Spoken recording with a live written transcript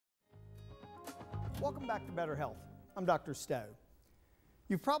Welcome back to Better Health. I'm Dr. Stowe.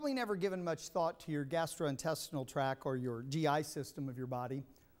 You've probably never given much thought to your gastrointestinal tract or your GI system of your body,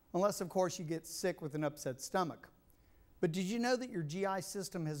 unless of course you get sick with an upset stomach. But did you know that your GI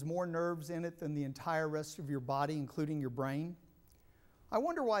system has more nerves in it than the entire rest of your body, including your brain? I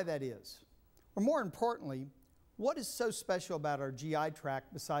wonder why that is. Or more importantly, what is so special about our GI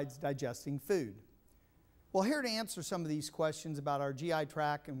tract besides digesting food? Well, here to answer some of these questions about our GI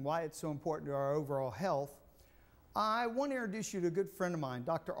tract and why it's so important to our overall health, I want to introduce you to a good friend of mine,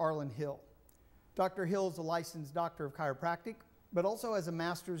 Dr. Arland Hill. Dr. Hill is a licensed doctor of chiropractic, but also has a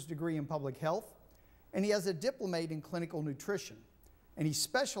master's degree in public health, and he has a diplomate in clinical nutrition, and he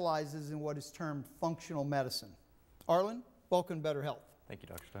specializes in what is termed functional medicine. Arland, welcome to Better Health. Thank you,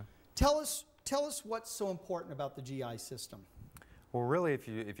 Dr. Stowe. Tell us what's so important about the GI system. Well, really, if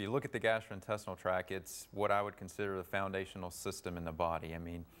you look at the gastrointestinal tract, it's what I would consider the foundational system in the body. I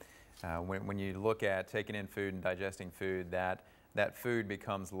mean, when you look at taking in food and digesting food, that food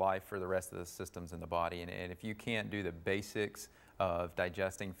becomes life for the rest of the systems in the body. And if you can't do the basics of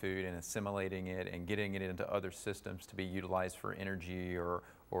digesting food and assimilating it and getting it into other systems to be utilized for energy or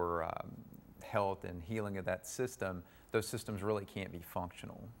health and healing of that system, those systems really can't be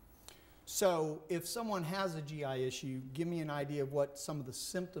functional. So if someone has a GI issue, give me an idea of what some of the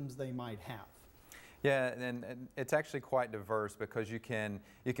symptoms they might have. Yeah, and it's actually quite diverse because you can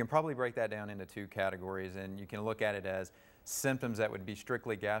probably break that down into two categories, and you can look at it as symptoms that would be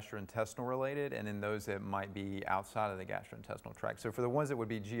strictly gastrointestinal related, and then those that might be outside of the gastrointestinal tract. So for the ones that would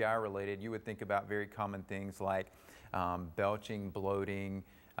be GI related, you would think about very common things like belching, bloating.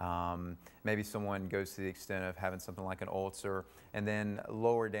 Maybe someone goes to the extent of having something like an ulcer, and then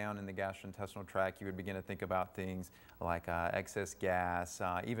lower down in the gastrointestinal tract you would begin to think about things like excess gas,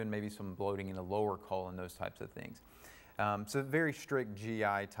 even maybe some bloating in the lower colon, those types of things. So very strict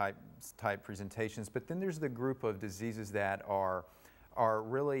GI type presentations, but then there's the group of diseases that are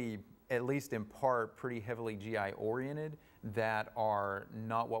really, at least in part, pretty heavily GI oriented, that are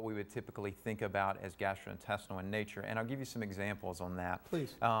not what we would typically think about as gastrointestinal in nature. And I'll give you some examples on that.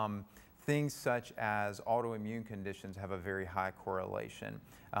 Please. Things such as autoimmune conditions have a very high correlation.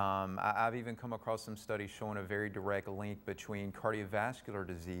 I've even come across some studies showing a very direct link between cardiovascular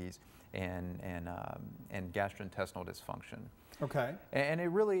disease and gastrointestinal dysfunction. Okay. And it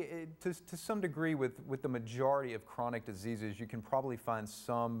really, to some degree, with the majority of chronic diseases, you can probably find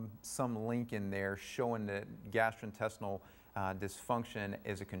some link in there showing that gastrointestinal dysfunction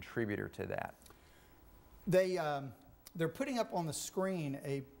is a contributor to that. They're putting up on the screen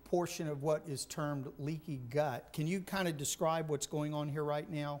a portion of what is termed leaky gut. Can you kind of describe what's going on here right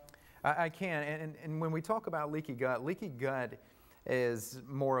now? I can, and when we talk about leaky gut is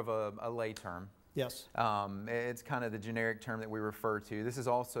more of a lay term. Yes. It's kind of the generic term that we refer to. This is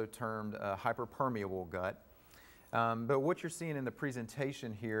also termed hyperpermeable gut. But what you're seeing in the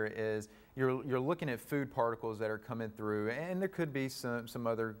presentation here is you're looking at food particles that are coming through, and there could be some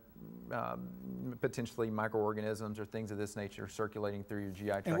other potentially microorganisms or things of this nature circulating through your GI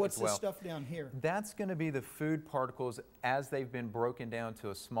tract as well. And what's this stuff down here? That's going to be the food particles as they've been broken down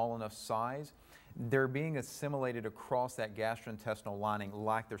to a small enough size. They're being assimilated across that gastrointestinal lining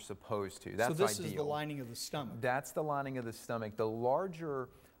like they're supposed to. That's so this ideal. Is the lining of the stomach. That's the lining of the stomach. The larger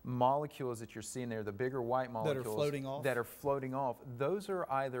molecules that you're seeing there, the bigger white molecules that are floating off, those are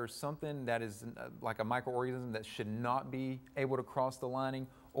either something that is like a microorganism that should not be able to cross the lining,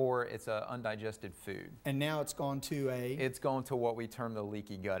 or it's an undigested food. And now it's gone to It's gone to what we term the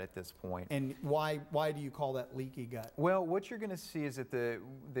leaky gut at this point. And why do you call that leaky gut? Well, what you're going to see is that the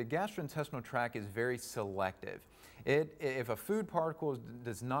gastrointestinal tract is very selective. If a food particle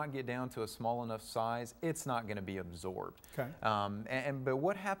does not get down to a small enough size, it's not going to be absorbed. Okay. But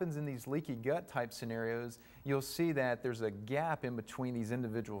what happens in these leaky gut type scenarios, you'll see that there's a gap in between these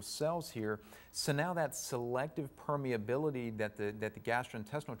individual cells here. So now that selective permeability that the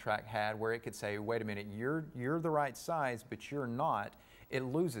gastrointestinal tract had, where it could say, wait a minute, you're the right size, but you're not, it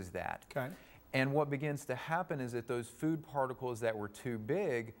loses that. Okay. And what begins to happen is that those food particles that were too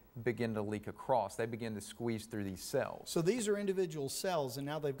big begin to leak across. They begin to squeeze through these cells. So these are individual cells, and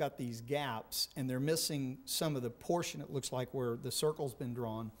now they've got these gaps, and they're missing some of the portion, it looks like, where the circle's been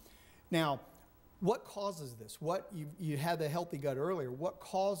drawn. Now, what causes this? You had the healthy gut earlier. What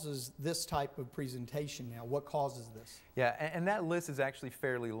causes this type of presentation now? What causes this? Yeah, and that list is actually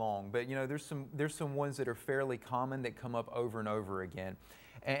fairly long, but you know, there's some ones that are fairly common that come up over and over again.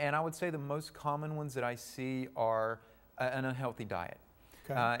 And I would say the most common ones that I see are an unhealthy diet.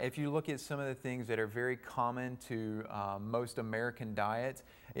 Okay. If you look at some of the things that are very common to most American diets,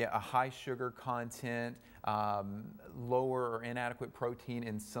 a high sugar content, lower or inadequate protein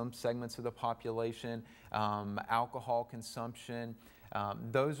in some segments of the population, alcohol consumption.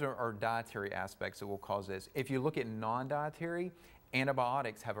 Those are dietary aspects that will cause this. If you look at non-dietary,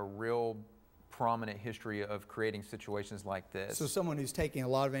 antibiotics have a real prominent history of creating situations like this. So someone who's taking a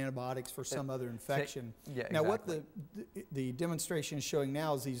lot of antibiotics for some other infection. Yeah, now exactly. what the demonstration is showing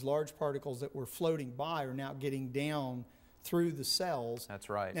now is these large particles that were floating by are now getting down through the cells. That's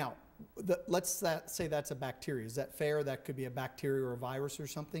right. Now, let's say that's a bacteria. Is that fair? That could be a bacteria or a virus or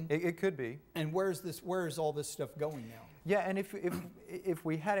something? It could be. And where is all this stuff going now? Yeah, and if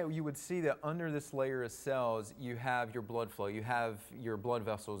we had it, you would see that under this layer of cells, you have your blood flow. You have your blood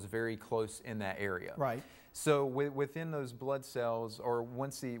vessels very close in that area. Right. So within those blood cells, or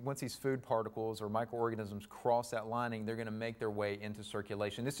once these food particles or microorganisms cross that lining, they're going to make their way into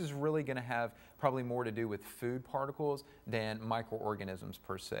circulation. This is really going to have probably more to do with food particles than microorganisms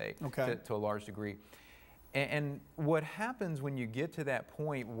per se, okay, to a large degree. And what happens when you get to that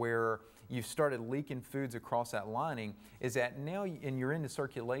point where you've started leaking foods across that lining is that now, and you're into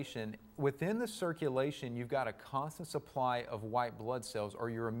circulation, within the circulation you've got a constant supply of white blood cells, or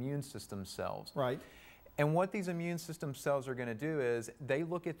your immune system cells. Right. And what these immune system cells are going to do is they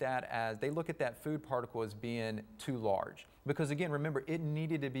look at that food particle as being too large. Because again, remember, it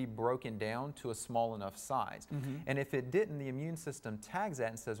needed to be broken down to a small enough size. Mm-hmm. And if it didn't, the immune system tags that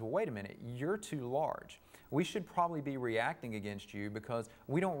and says, well, wait a minute, you're too large. We should probably be reacting against you because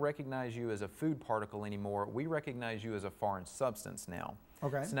we don't recognize you as a food particle anymore. We recognize you as a foreign substance now.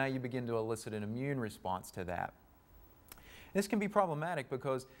 Okay. So now you begin to elicit an immune response to that. This can be problematic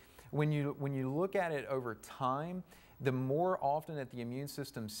because when you look at it over time, the more often that the immune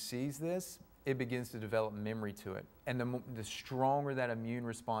system sees this, it begins to develop memory to it. And the stronger that immune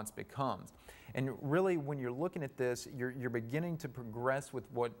response becomes. And really, when you're looking at this, you're beginning to progress with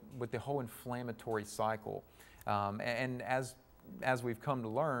the whole inflammatory cycle. And as we've come to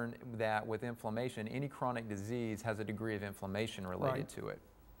learn that with inflammation, any chronic disease has a degree of inflammation related to it.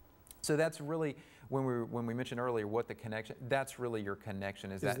 So that's really, when we mentioned earlier what the connection, that's really your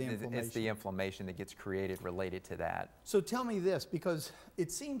connection, it's the inflammation that gets created related to that. So tell me this, because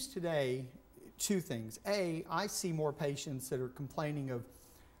it seems today, two things. A, I see more patients that are complaining of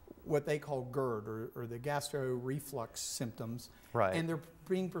what they call GERD, or the gastro reflux symptoms. Right. And they're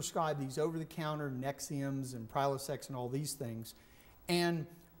being prescribed these over-the-counter Nexiums and Prilosec and all these things. And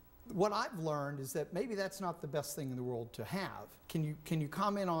what I've learned is that maybe that's not the best thing in the world to have. Can you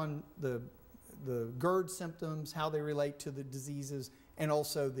comment on the GERD symptoms, how they relate to the diseases, and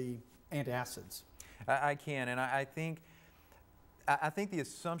also the antacids? I can, and I think the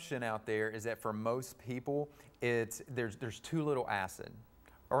assumption out there is that for most people, there's too little acid.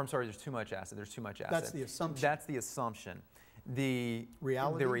 Or I'm sorry, there's too much acid. There's too much acid. That's the assumption. That's the assumption. The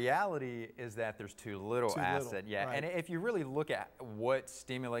reality is that there's too little acid. Yeah, right. And if you really look at what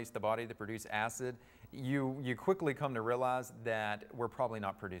stimulates the body to produce acid, you quickly come to realize that we're probably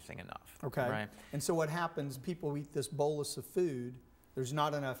not producing enough. Okay. Right? And so what happens, people eat this bolus of food, there's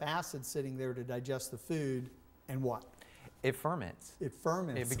not enough acid sitting there to digest the food, and what? It ferments. It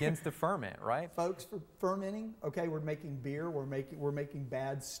ferments. It begins to ferment, right? Folks, for fermenting, okay, we're making beer, we're making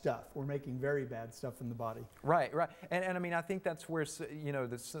bad stuff. We're making very bad stuff in the body. Right, right. And I mean, I think that's where, you know,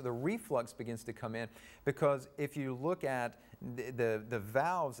 the reflux begins to come in, because if you look at the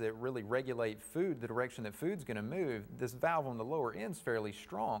valves that really regulate food, the direction that food's going to move, this valve on the lower end is fairly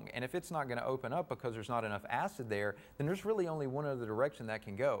strong. And if it's not going to open up because there's not enough acid there, then there's really only one other direction that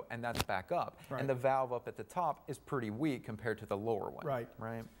can go, and that's back up. Right. And the valve up at the top is pretty weak compared to the lower one. Right.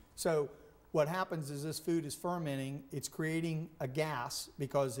 Right. So what happens is this food is fermenting, it's creating a gas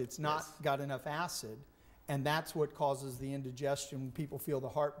because it's not got enough acid. And that's what causes the indigestion when people feel the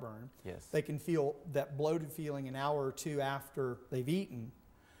heartburn. Yes. They can feel that bloated feeling an hour or two after they've eaten.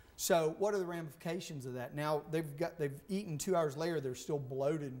 So what are the ramifications of that? Now they've eaten 2 hours later, they're still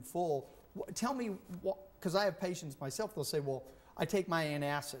bloated and full. Tell me, because I have patients myself, they'll say, well, I take my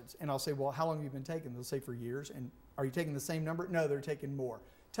antacids. And I'll say, well, how long have you been taking? They'll say, for years. And are you taking the same number? No, they're taking more.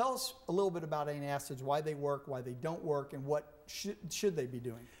 Tell us a little bit about antacids, why they work, why they don't work, and what should they be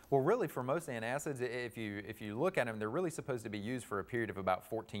doing? Well, really, for most antacids, if you look at them, they're really supposed to be used for a period of about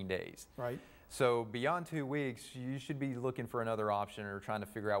 14 days. Right. So beyond 2 weeks, you should be looking for another option or trying to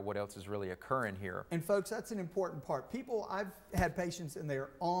figure out what else is really occurring here. And folks, that's an important part. I've had patients and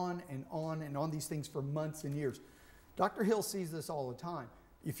they're on and on and on these things for months and years. Dr. Hill sees this all the time.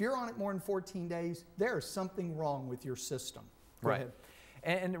 If you're on it more than 14 days, there is something wrong with your system. Go ahead.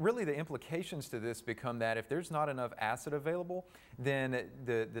 And really the implications to this become that if there's not enough acid available, then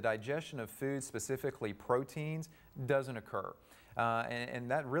the digestion of food, specifically proteins, doesn't occur. And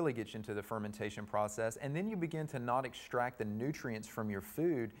that really gets you into the fermentation process. And then you begin to not extract the nutrients from your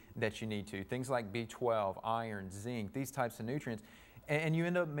food that you need to. Things like B12, iron, zinc, these types of nutrients. And you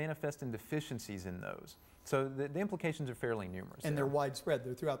end up manifesting deficiencies in those. So the implications are fairly numerous. And they're widespread.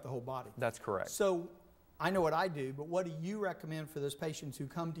 They're throughout the whole body. That's correct. So I know what I do, but what do you recommend for those patients who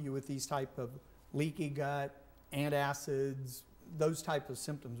come to you with these type of leaky gut, antacids, those type of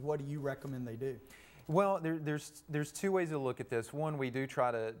symptoms? What do you recommend they do? Well, there's two ways to look at this. One, we do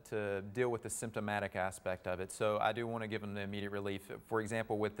try to deal with the symptomatic aspect of it. So I do want to give them the immediate relief. For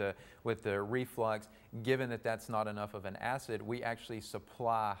example, with the reflux, given that that's not enough of an acid, we actually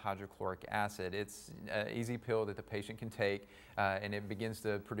supply hydrochloric acid. It's an easy pill that the patient can take, and it begins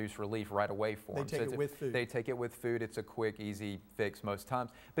to produce relief right away for them. They take it with food. They take it with food. It's a quick, easy fix most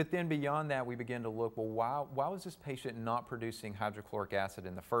times. But then beyond that, we begin to look, well, why was this patient not producing hydrochloric acid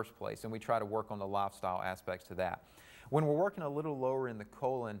in the first place? And we try to work on the lifestyle aspects to that. When we're working a little lower in the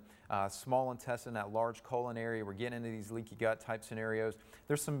colon, small intestine, that large colon area, we're getting into these leaky gut type scenarios,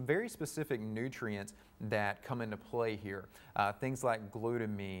 there's some very specific nutrients that come into play here. Things like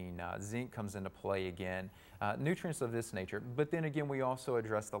glutamine, zinc comes into play again, nutrients of this nature. But then again, we also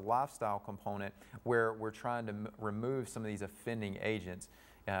address the lifestyle component where we're trying to remove some of these offending agents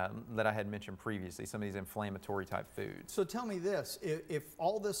that I had mentioned previously, some of these inflammatory type foods. So tell me this, if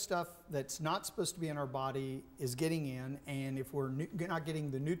all this stuff that's not supposed to be in our body is getting in, and if we're not getting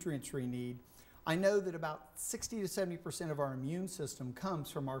the nutrients we need, I know that about 60 to 70% of our immune system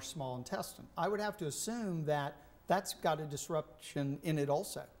comes from our small intestine. I would have to assume that that's got a disruption in it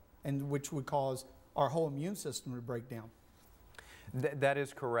also, and which would cause our whole immune system to break down. That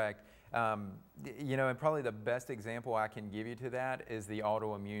is correct. You know, and probably the best example I can give you to that is the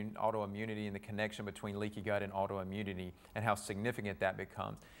autoimmunity and the connection between leaky gut and autoimmunity and how significant that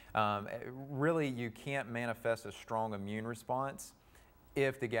becomes. Really, you can't manifest a strong immune response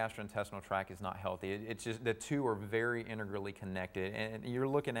if the gastrointestinal tract is not healthy. It's just the two are very integrally connected, and you're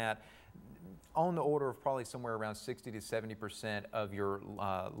looking at on the order of probably somewhere around 60 to 70% of your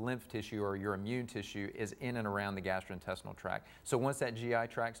lymph tissue or your immune tissue is in and around the gastrointestinal tract. So once that GI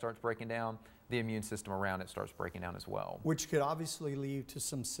tract starts breaking down, the immune system around it starts breaking down as well. Which could obviously lead to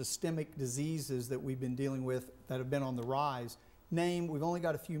some systemic diseases that we've been dealing with that have been on the rise. We've only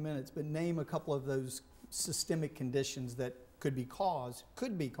got a few minutes, but name a couple of those systemic conditions that could be caused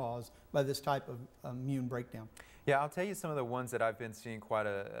by this type of immune breakdown. Yeah, I'll tell you some of the ones that I've been seeing quite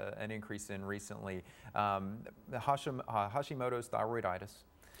an increase in recently. The Hashimoto's thyroiditis.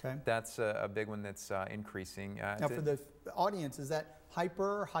 Okay. That's a big one that's increasing. Now for the audience, is that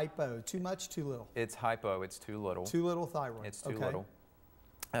hyper or hypo? Too much, too little? It's hypo, it's too little. Too little thyroid. It's too little.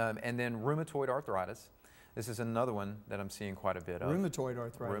 And then rheumatoid arthritis. This is another one that I'm seeing quite a bit of. Rheumatoid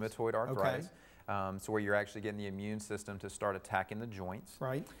arthritis. Rheumatoid arthritis. Okay. So where you're actually getting the immune system to start attacking the joints.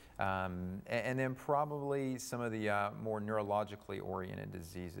 Right. And then probably some of the more neurologically oriented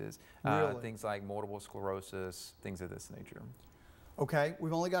diseases. Really? Things like multiple sclerosis, things of this nature. Okay,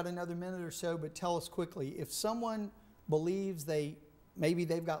 we've only got another minute or so, but tell us quickly, if someone believes maybe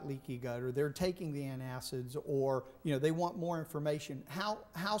they've got leaky gut or they're taking the antacids or they want more information,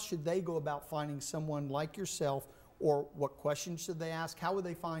 how should they go about finding someone like yourself, or what questions should they ask? How would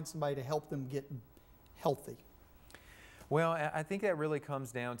they find somebody to help them get healthy? Well, I think that really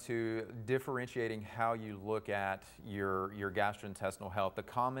comes down to differentiating how you look at your gastrointestinal health. The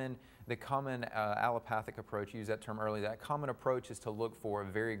common allopathic approach, you used that term earlier, that common approach is to look for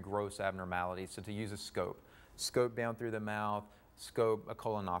very gross abnormalities, so to use a scope down through the mouth, scope, a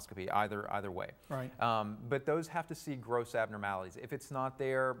colonoscopy, either way. Right. But those have to see gross abnormalities. If it's not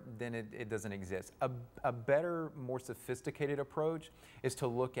there, then it doesn't exist. A better, more sophisticated approach is to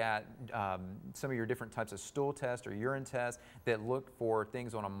look at some of your different types of stool tests or urine tests that look for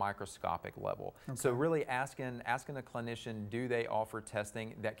things on a microscopic level. Okay. So really asking the clinician, do they offer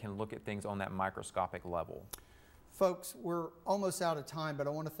testing that can look at things on that microscopic level? Folks, we're almost out of time, but I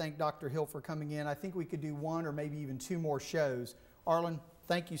want to thank Dr. Hill for coming in. I think we could do one or maybe even two more shows. Arland,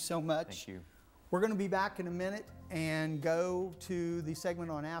 thank you so much. Thank you. We're going to be back in a minute and go to the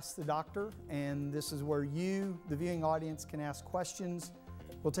segment on Ask the Doctor, and this is where you, the viewing audience, can ask questions.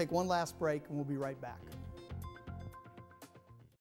 We'll take one last break and we'll be right back.